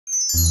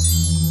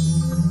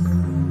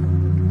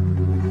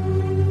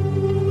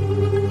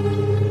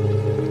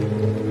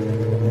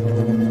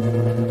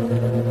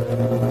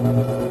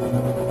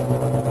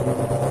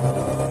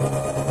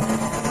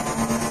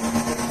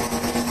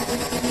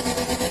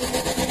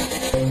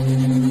Hey,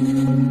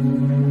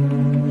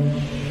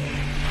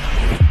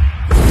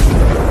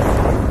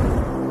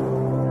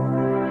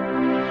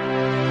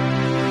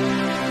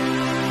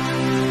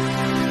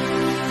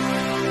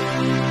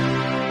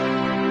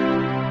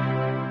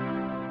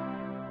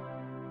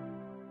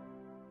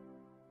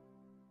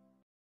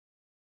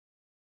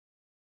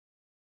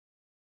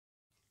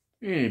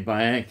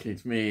 Bayek,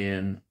 it's me,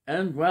 and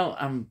well,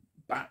 I'm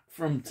back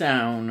from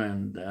town,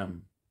 and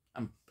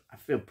I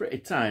feel pretty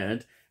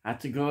tired. I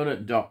had to go to the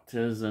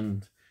doctors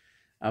and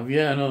have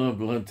yet another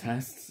blood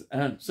test,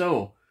 and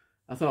so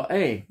I thought,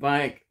 hey,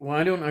 Bayek,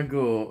 why don't I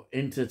go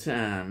into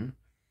town?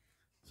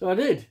 So I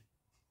did,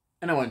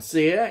 and I went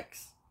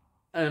CEX,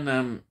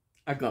 and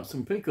I got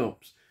some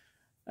pickups,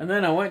 and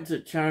then I went to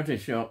charity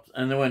shops,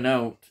 and they were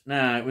out.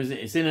 Nah,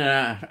 it's in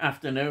an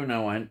afternoon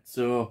I went,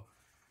 so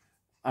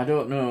I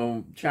don't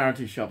know,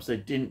 charity shops, they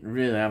didn't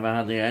really have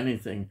hardly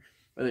anything.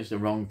 Whether it's the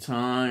wrong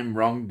time,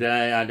 wrong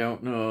day, I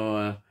don't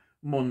know.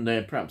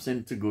 Monday, perhaps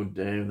into good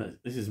day.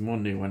 This is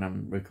Monday when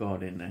I'm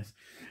recording this.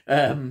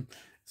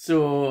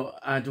 So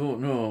I don't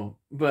know.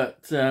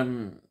 But there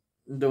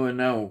were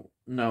no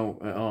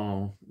at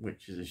all,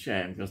 which is a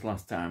shame because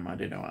last time I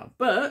didn't know.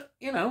 But,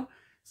 you know,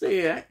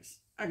 CEX,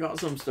 I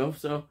got some stuff,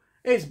 so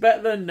it's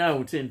better than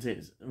no, isn't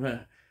it?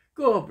 But,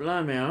 God,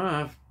 blimey,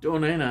 I've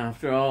done in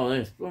after all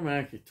this.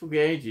 Blimey, it took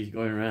ages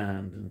going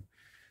round. And,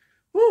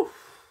 whew.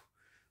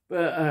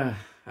 But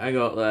I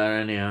got there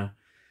anyhow.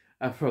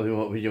 I probably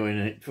won't be doing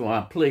it for a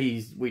while.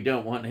 Please, we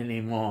don't want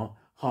any more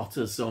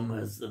hotter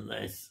summers than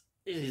this.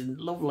 This is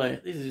lovely.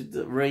 This is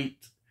the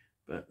rate.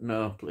 But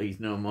no, please,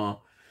 no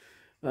more.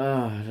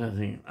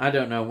 I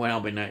don't know when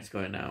I'll be next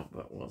going out,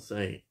 but we'll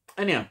see.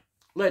 Anyhow,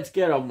 let's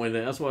get on with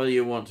it. That's why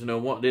you want to know,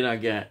 what did I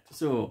get?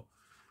 So,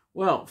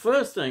 well,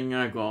 first thing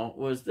I got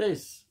was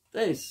this.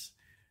 This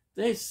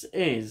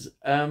is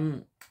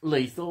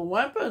Lethal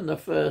Weapon, the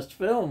first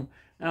film.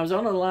 I was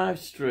on a live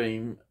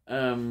stream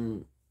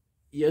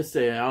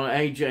yesterday, on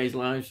AJ's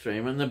live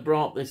stream, and they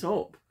brought this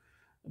up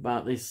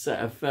about this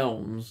set of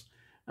films.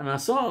 And I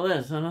saw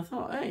this, and I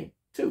thought, hey,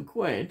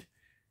 £2.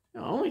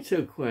 No, only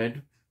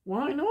 £2.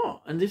 Why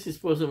not? And this is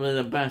supposedly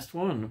the best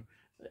one,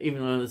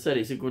 even though they said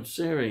it's a good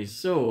series.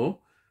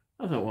 So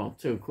I thought, well,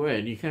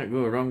 £2, you can't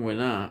go wrong with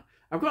that.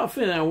 I've got a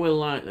feeling I will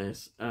like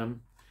this. And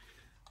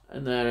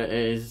there it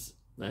is.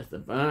 There's the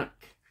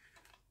back.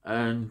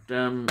 And,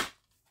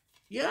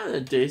 yeah,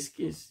 the disc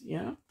is,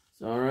 yeah,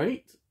 it's all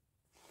right.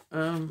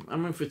 I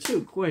mean, for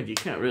 £2, you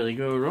can't really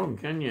go wrong,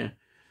 can you?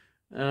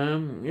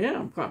 Yeah,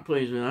 I'm quite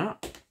pleased with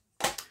that.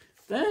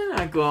 Then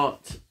I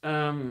got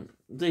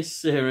this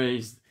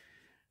series.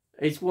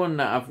 It's one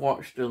that I've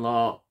watched a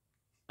lot.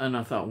 And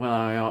I thought, well,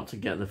 I ought to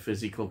get the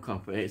physical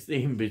copy. It's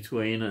The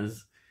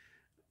In-Betweeners.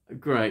 A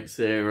great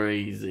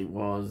series. It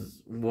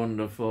was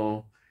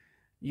wonderful.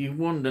 You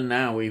wonder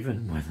now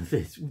even whether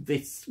this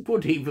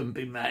would even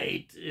be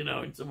made, you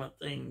know, in some of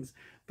things.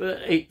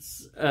 But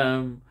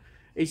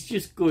it's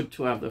just good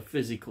to have the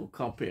physical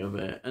copy of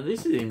it. And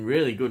this is in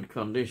really good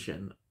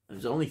condition.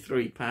 It's only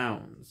 £3.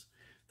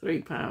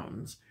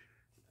 £3,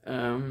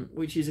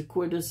 which is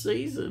 £1 a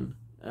season.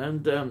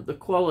 And the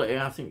quality,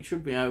 I think,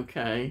 should be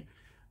okay.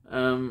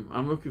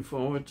 I'm looking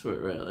forward to it,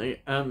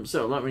 really.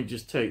 So let me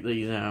just take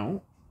these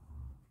out.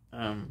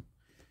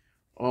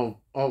 Of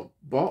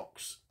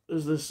box,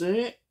 as they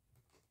say.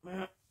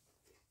 There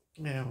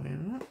we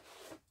are.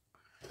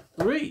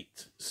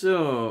 Right,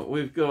 so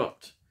we've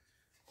got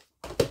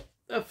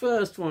the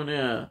first one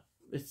here.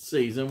 It's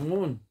season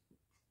 1.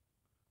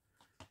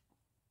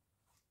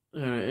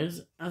 There it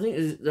is. I think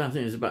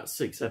it's about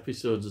 6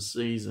 episodes a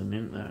season,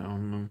 isn't there,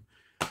 on them?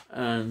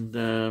 And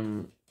there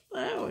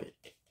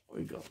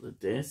we got the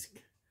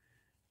disc.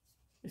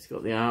 It's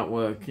got the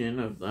artwork in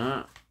of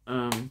that.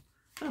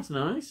 That's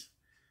nice.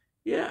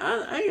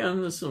 Yeah,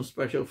 and there's some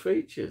special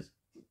features.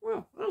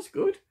 Well, that's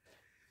good.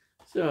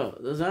 So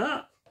there's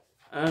that.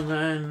 And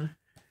then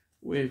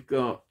we've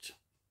got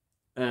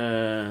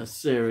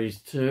series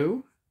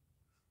 2.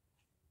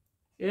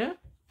 Yeah.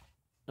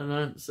 And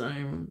then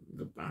same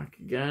the back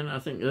again. I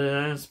think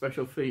there are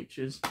special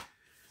features.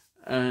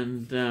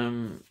 And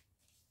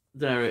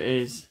there it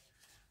is.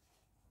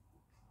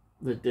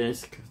 The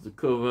disc, the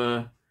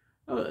cover.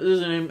 Oh,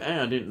 there's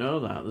I didn't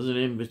know that. There's an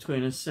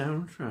In-Betweener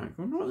soundtrack.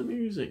 I wonder what the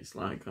music's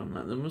like on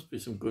that. There must be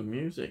some good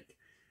music.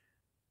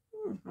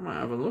 I might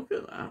have a look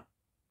at that.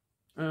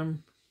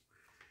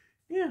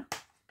 Yeah.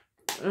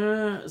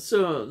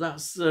 So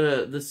that's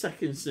the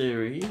second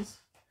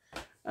series.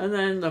 And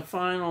then the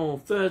final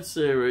third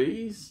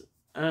series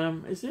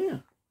is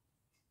here.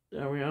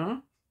 There we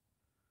are.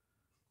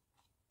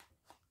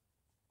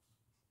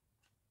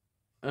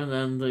 And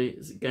then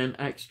there's again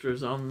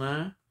extras on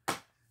there.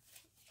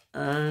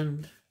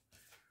 And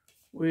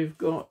we've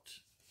got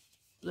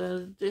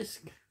the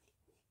disc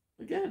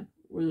again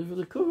with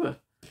the cover.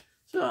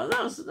 So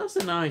that's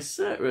a nice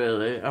set,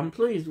 really. I'm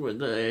pleased with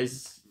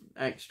there's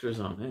extras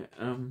on it.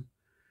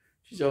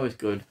 She's always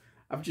good.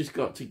 I've just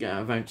got to get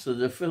eventually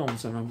the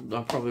films, and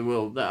I probably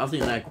will. I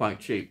think they're quite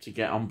cheap to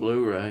get on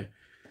Blu-ray.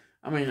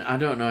 I mean, I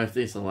don't know if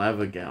this will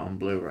ever get on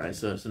Blu-ray,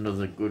 so it's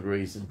another good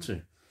reason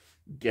to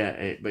get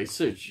it. But it's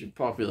such a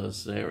popular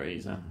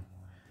series.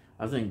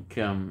 I think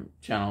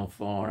Channel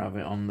 4 have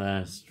it on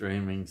their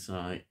streaming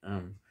site.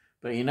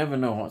 But you never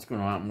know what's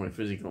going to happen with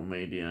physical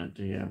media,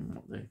 do you?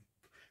 What they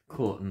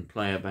cut and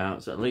play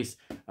about. So at least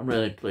I'm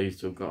really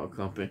pleased to have got a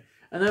copy.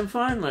 And then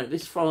finally,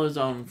 this follows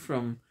on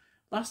from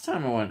last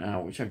time I went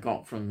out, which I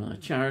got from the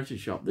charity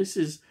shop. This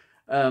is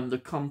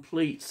the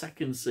complete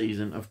second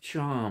season of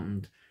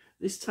Charmed.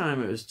 This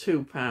time it was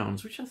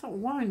 £2, which I thought,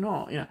 why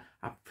not? You know,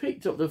 I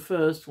picked up the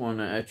first one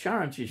at a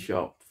charity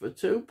shop for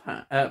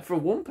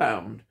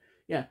 £1.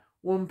 Yeah,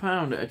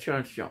 £1 at a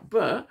charity shop.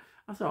 But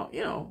I thought,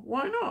 you know,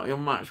 why not? You'll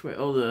match with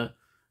other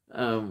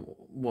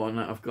one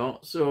that I've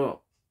got.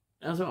 So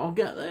I thought, I'll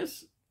get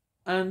this.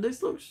 And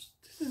this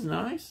is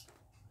nice.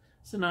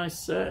 It's a nice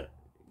set,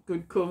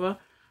 good cover.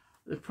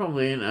 There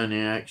probably ain't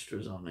any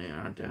extras on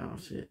here, I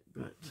doubt it.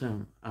 But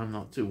I'm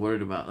not too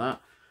worried about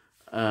that.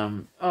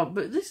 Oh,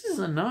 but this is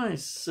a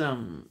nice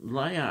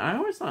layout. I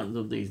always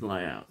love these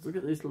layouts. Look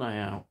at this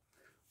layout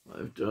that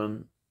I've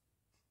done.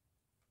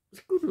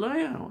 It's a good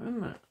layout,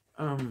 isn't it?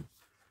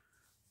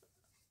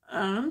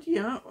 And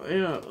yeah,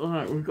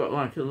 like we've got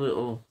like a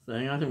little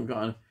thing. I think we've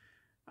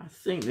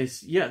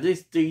got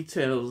this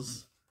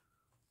details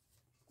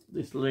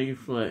this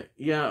leaflet.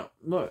 Yeah,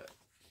 look,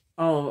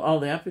 all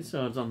the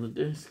episodes on the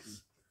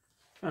discs.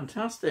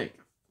 Fantastic.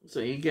 So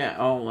you get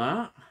all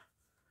that.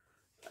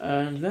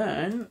 And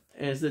then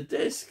here's the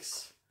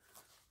discs.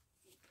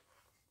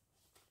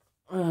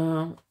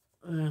 There's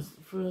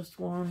the first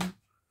one.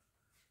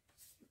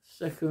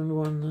 Second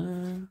one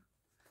there.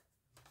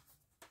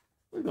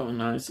 We've got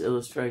nice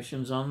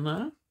illustrations on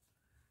there.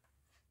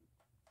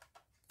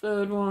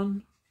 Third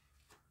one.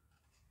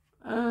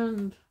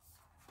 And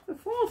the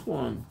fourth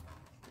one.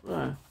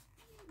 There.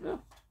 Yeah.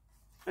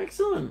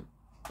 Excellent.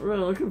 I'm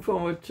really looking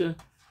forward to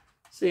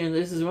seeing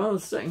this as well, the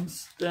second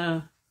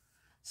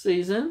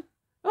season.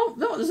 Oh,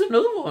 no, there's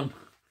another one.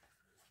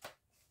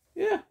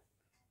 Yeah.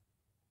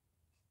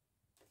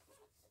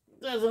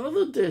 There's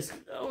another disc.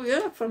 Oh,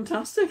 yeah,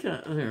 fantastic. I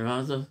didn't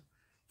realise there's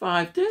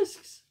 5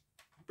 discs.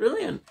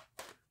 Brilliant.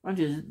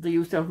 Imagine they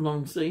used to have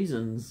long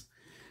seasons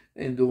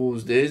in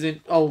those days,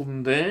 in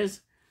olden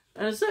days.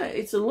 And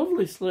it's a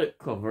lovely slip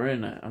cover,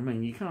 isn't it? I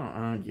mean, you can't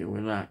argue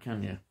with that,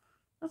 can you?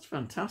 That's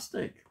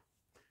fantastic.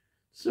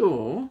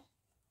 So,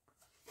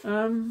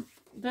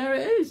 there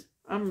it is.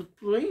 I'm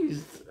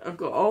pleased. I've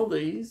got all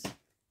these.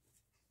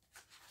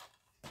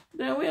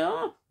 There we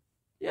are.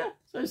 Yeah,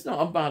 so it's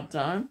not a bad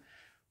time.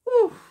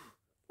 Whew,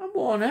 I'm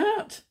worn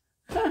out.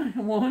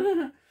 I'm worn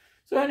out.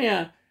 So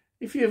anyhow,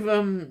 if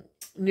you're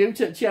new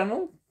to the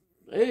channel,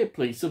 hey,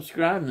 please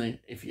subscribe. And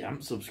if you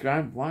haven't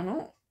subscribed, why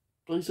not?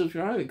 Please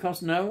subscribe. It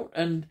costs no,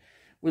 and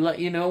we'll let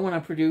you know when I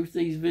produce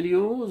these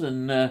videos.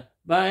 And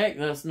by heck,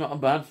 that's not a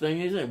bad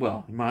thing, is it?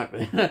 Well, it might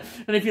be.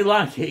 And if you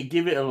like it,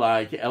 give it a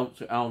like. It helps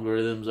with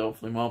algorithms.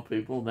 Hopefully more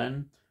people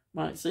then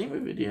might see my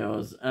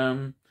videos.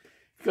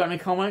 If you've got any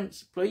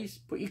comments, please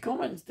put your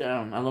comments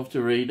down. I love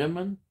to read them.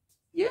 And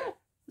yeah,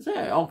 that's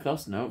it. All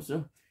costs no,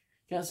 so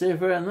can't say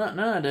further than that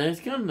nowadays,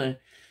 can they?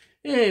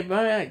 Hey,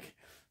 by heck.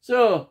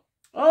 So,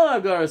 all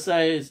I've got to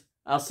say is,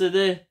 I'll see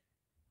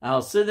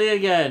thee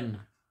again.